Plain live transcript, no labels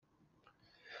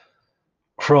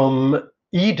From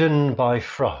Eden by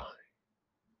Fry,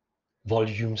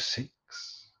 Volume 6,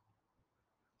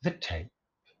 The Tape,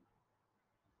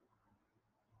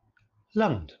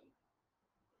 London.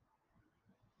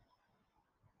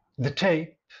 The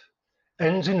Tape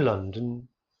ends in London,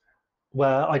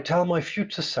 where I tell my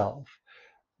future self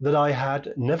that I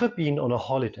had never been on a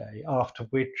holiday after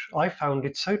which I found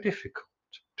it so difficult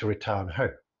to return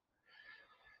home.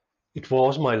 It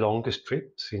was my longest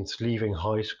trip since leaving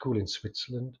high school in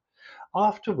Switzerland,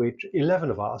 after which 11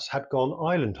 of us had gone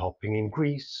island hopping in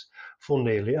Greece for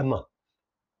nearly a month.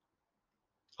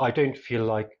 I don't feel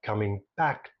like coming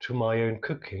back to my own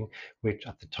cooking, which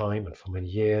at the time and for many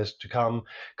years to come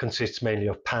consists mainly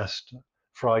of pasta,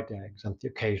 fried eggs, and the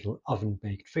occasional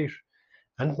oven-baked fish,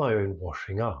 and my own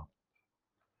washing up.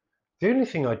 The only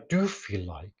thing I do feel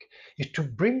like is to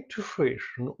bring to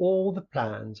fruition all the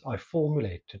plans I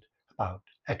formulated about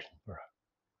Edinburgh.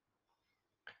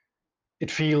 It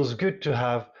feels good to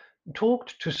have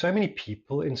talked to so many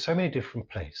people in so many different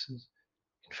places.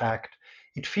 In fact,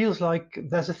 it feels like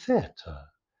there's a theatre,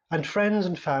 and friends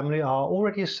and family are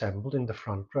already assembled in the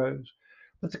front rows,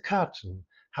 but the curtain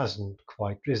hasn't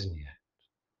quite risen yet.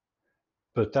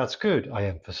 But that's good, I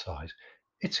emphasize.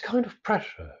 It's a kind of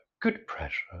pressure, good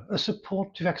pressure, a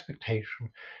supportive expectation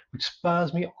which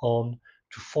spurs me on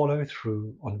to follow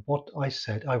through on what I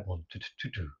said I wanted to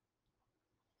do.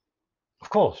 Of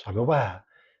course, I'm aware.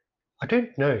 I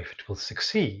don't know if it will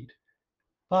succeed,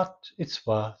 but it's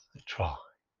worth a try.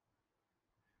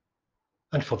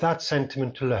 And for that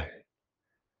sentiment alone,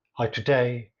 I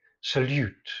today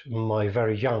salute my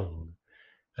very young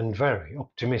and very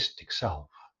optimistic self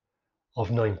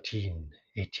of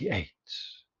 1988.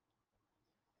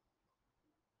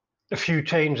 A few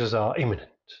changes are imminent.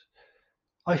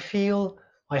 I feel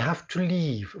I have to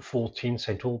leave 14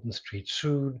 St. Albans Street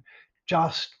soon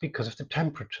just because of the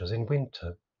temperatures in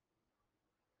winter.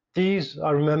 These I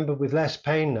remember with less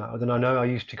pain now than I know I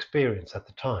used to experience at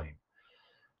the time.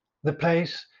 The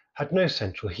place had no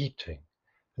central heating,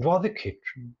 and while the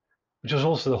kitchen, which was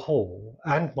also the hall,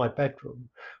 and my bedroom,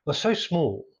 were so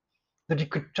small that you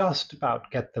could just about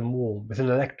get them warm with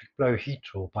an electric blow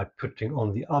heater or by putting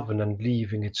on the oven and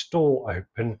leaving its door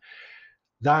open,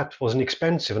 that was an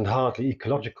expensive and hardly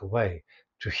ecological way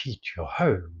to heat your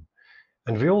home,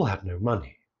 and we all had no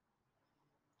money.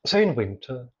 So in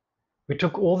winter, we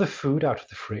took all the food out of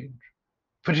the fridge,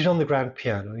 put it on the grand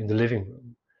piano in the living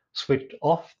room, switched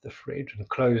off the fridge and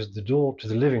closed the door to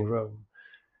the living room,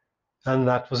 and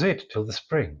that was it till the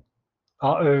spring.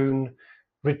 Our own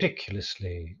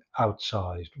ridiculously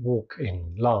outsized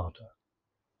walk-in larder.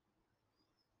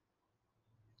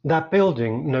 That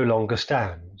building no longer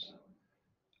stands.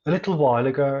 A little while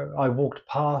ago I walked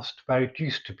past where it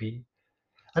used to be,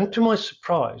 and to my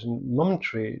surprise and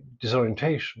momentary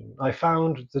disorientation, I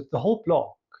found that the whole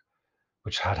block,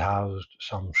 which had housed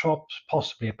some shops,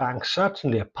 possibly a bank,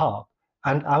 certainly a pub,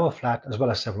 and our flat as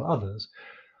well as several others,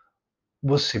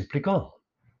 was simply gone.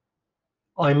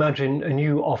 I imagine a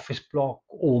new office block,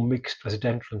 all mixed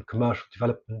residential and commercial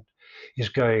development, is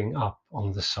going up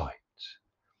on the site.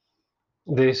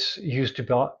 This used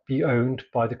to be owned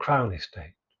by the Crown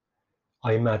Estate.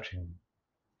 I imagine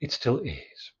it still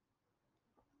is.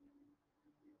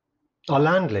 Our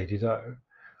landlady, though,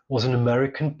 was an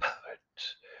American poet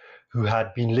who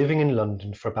had been living in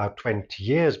London for about 20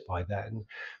 years by then,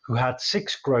 who had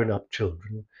 6 grown-up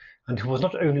children, and who was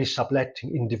not only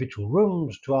subletting individual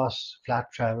rooms to us flat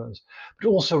sharers, but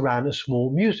also ran a small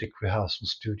music rehearsal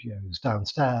studios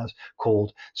downstairs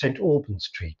called St. Albans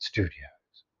Street Studios.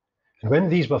 And when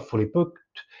these were fully booked,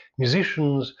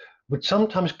 musicians would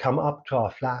sometimes come up to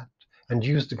our flat and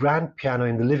use the grand piano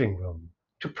in the living room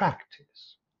to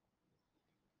practice.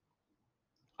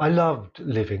 I loved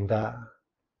living there.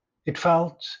 It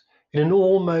felt, in an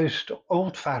almost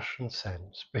old-fashioned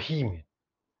sense, bohemian.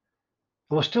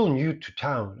 I was still new to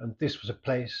town, and this was a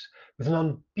place with an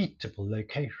unbeatable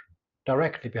location,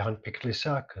 directly behind Piccadilly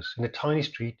Circus, in a tiny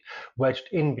street wedged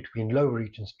in between Lower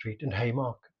Regent Street and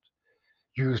Haymarket,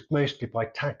 used mostly by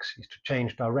taxis to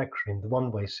change direction in the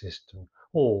one-way system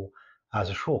or as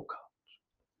a shortcut.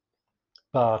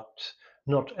 But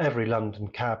not every London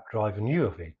cab driver knew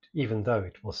of it, even though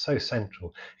it was so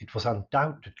central, it was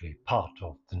undoubtedly part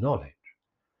of the knowledge.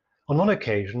 On one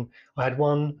occasion I had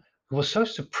one who was so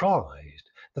surprised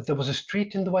that there was a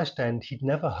street in the West End he'd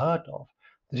never heard of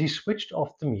that he switched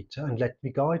off the meter and let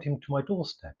me guide him to my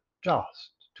doorstep,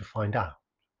 just to find out.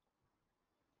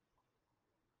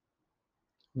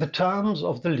 The terms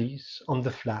of the lease on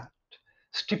the flat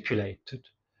stipulated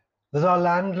that our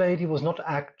landlady was not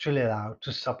actually allowed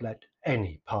to sublet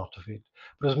any part of it,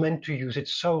 but was meant to use it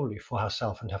solely for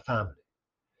herself and her family.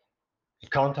 It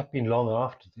can't have been long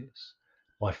after this,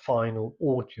 my final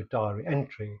audio diary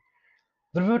entry,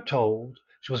 that we were told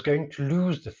she was going to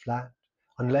lose the flat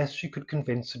unless she could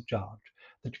convince the judge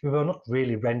that we were not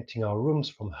really renting our rooms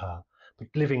from her, but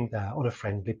living there on a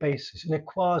friendly basis in a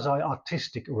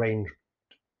quasi-artistic arrangement.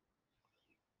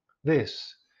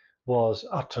 This was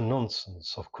utter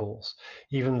nonsense, of course,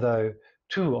 even though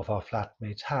two of our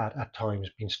flatmates had at times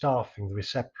been staffing the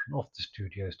reception of the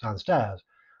studios downstairs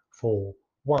for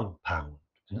 £1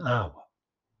 an hour.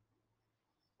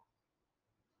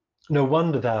 No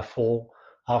wonder, therefore,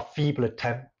 our feeble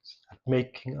attempts at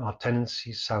making our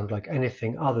tenancies sound like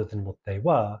anything other than what they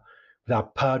were,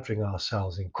 without perjuring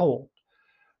ourselves in court,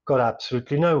 got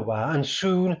absolutely nowhere, and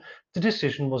soon the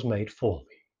decision was made for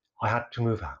me. I had to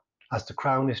move out, as the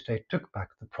Crown Estate took back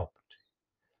the property.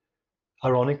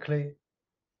 Ironically,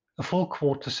 a full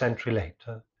quarter-century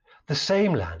later, the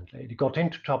same landlady got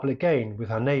into trouble again with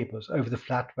her neighbours over the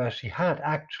flat where she had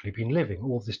actually been living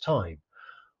all this time,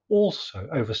 also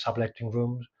over subletting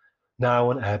rooms,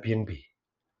 now on Airbnb.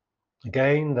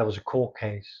 Again, there was a court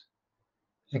case.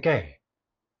 Again,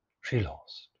 she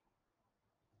lost.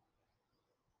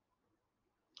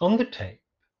 On the tape,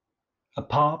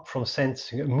 apart from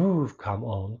sensing a move come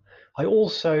on, I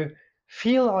also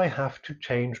feel I have to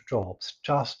change jobs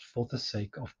just for the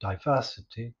sake of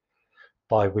diversity,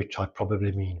 by which I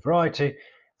probably mean variety,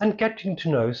 and getting to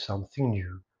know something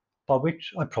new, by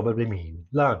which I probably mean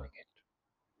learning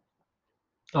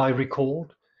it. I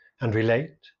record and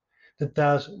relate that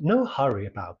there's no hurry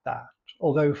about that,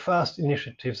 although first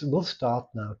initiatives will start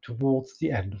now towards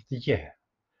the end of the year.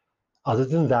 Other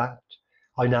than that,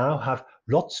 I now have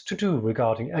lots to do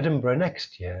regarding Edinburgh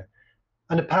next year,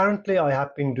 and apparently I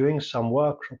have been doing some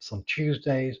workshops on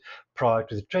Tuesdays prior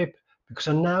to the trip because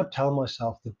I now tell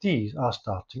myself that these are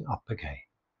starting up again.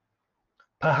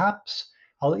 Perhaps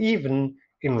I'll even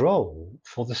enroll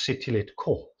for the CityLit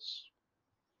course.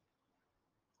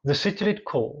 The CityLit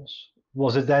course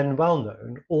was a then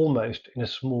well-known, almost in a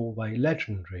small way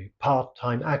legendary,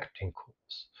 part-time acting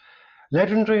course.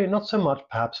 Legendary not so much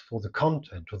perhaps for the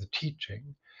content or the teaching,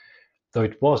 though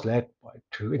it was led by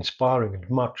two inspiring and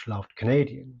much-loved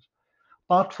Canadians,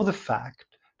 but for the fact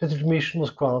that admission was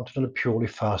granted on a purely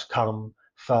first-come,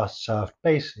 first-served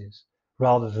basis,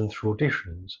 rather than through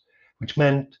auditions, which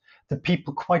meant that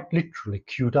people quite literally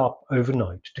queued up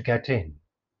overnight to get in.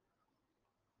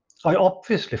 I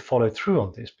obviously followed through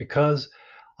on this because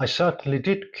I certainly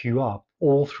did queue up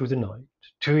all through the night,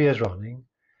 2 years running,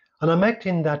 and I met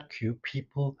in that queue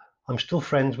people I'm still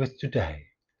friends with today,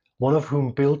 one of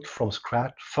whom built from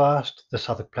scratch first the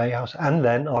Southwark Playhouse and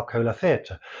then Arcola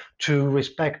Theatre, two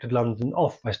respected London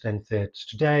off-West End theatres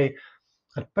today,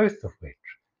 at both of which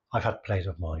I've had plays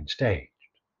of mine staged.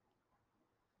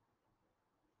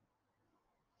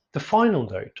 The final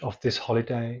note of this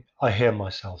holiday, I hear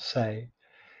myself say,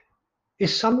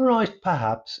 is summarised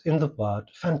perhaps in the word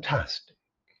fantastic,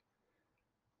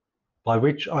 by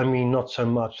which I mean not so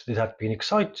much that it had been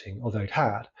exciting, although it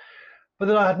had, but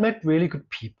that I had met really good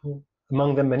people,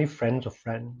 among them many friends of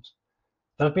friends,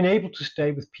 that I'd been able to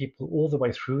stay with people all the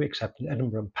way through except in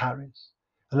Edinburgh and Paris,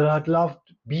 and that I'd loved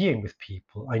being with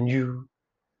people I knew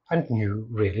and knew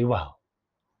really well.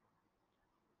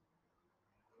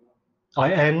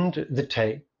 I end the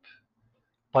tape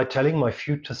by telling my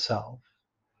future self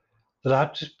that I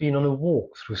had just been on a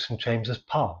walk through St James's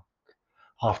Park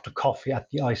after coffee at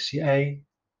the ICA,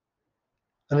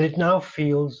 and it now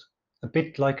feels a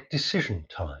bit like decision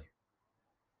time.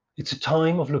 It's a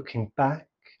time of looking back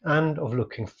and of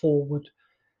looking forward,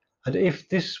 and if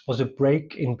this was a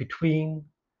break in between,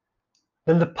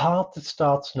 then the part that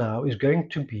starts now is going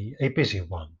to be a busy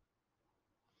one.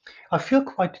 I feel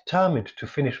quite determined to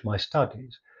finish my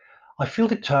studies. I feel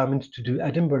determined to do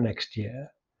Edinburgh next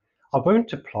year. I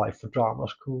won't apply for drama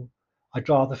school. I'd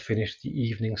rather finish the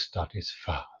evening studies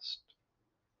first.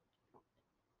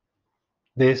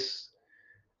 This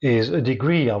is a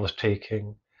degree I was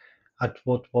taking at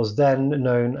what was then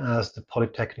known as the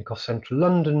Polytechnic of Central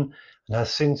London and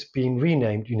has since been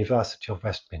renamed University of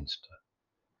Westminster,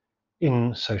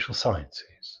 in social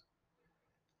sciences.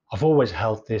 I've always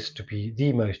held this to be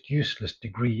the most useless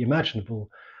degree imaginable,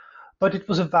 but it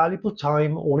was a valuable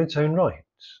time on its own right,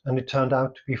 and it turned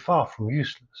out to be far from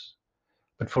useless,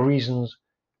 but for reasons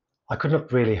I could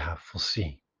not really have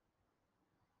foreseen.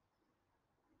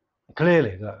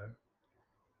 Clearly, though,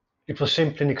 it was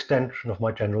simply an extension of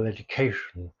my general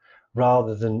education,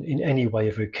 rather than in any way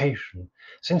a vocation,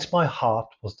 since my heart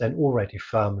was then already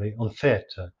firmly on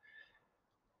theatre,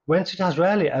 whence it has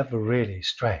rarely ever really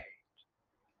strayed.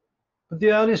 But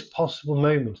the earliest possible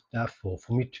moment, therefore,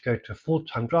 for me to go to a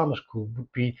full-time drama school would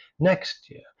be next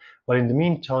year, while in the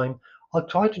meantime, I'll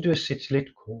try to do a City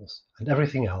Lit course, and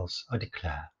everything else, I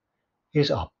declare,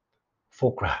 is up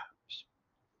for grabs.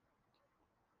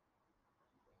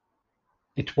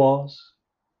 It was,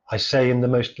 I say in the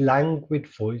most languid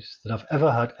voice that I've ever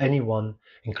heard anyone,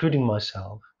 including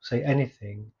myself, say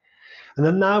anything, and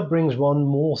that now brings one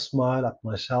more smile at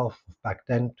myself of back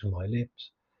then to my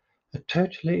lips, a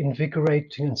totally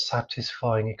invigorating and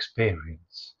satisfying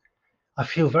experience. I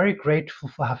feel very grateful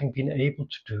for having been able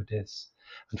to do this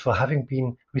and for having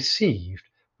been received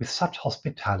with such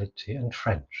hospitality and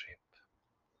friendship.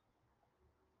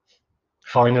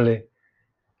 Finally,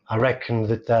 I reckon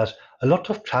that there's a lot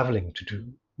of traveling to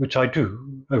do, which I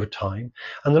do over time,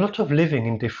 and a lot of living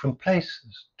in different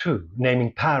places too,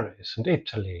 naming Paris and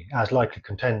Italy as likely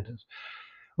contenders,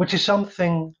 which is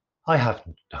something I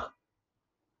haven't done.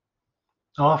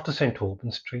 After St.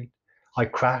 Albans Street, I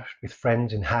crashed with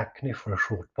friends in Hackney for a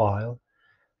short while.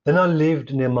 Then I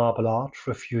lived near Marble Arch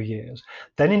for a few years,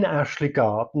 then in Ashley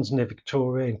Gardens near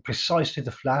Victoria, in precisely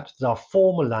the flat that our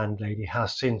former landlady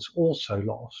has since also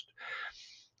lost,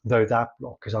 though that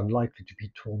block is unlikely to be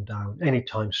torn down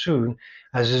anytime soon,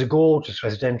 as is a gorgeous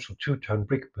residential two-tone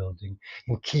brick building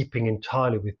in keeping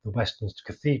entirely with the Westminster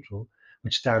Cathedral,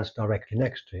 which stands directly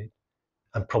next to it,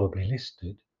 and probably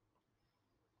listed.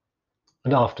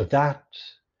 And after that,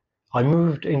 I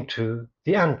moved into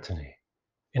the Anthony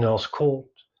in Earl's Court,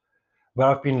 where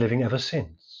I've been living ever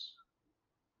since.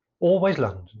 Always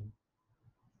London,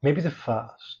 maybe the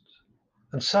first,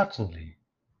 and certainly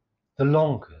the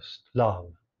longest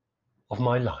love of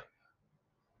my life.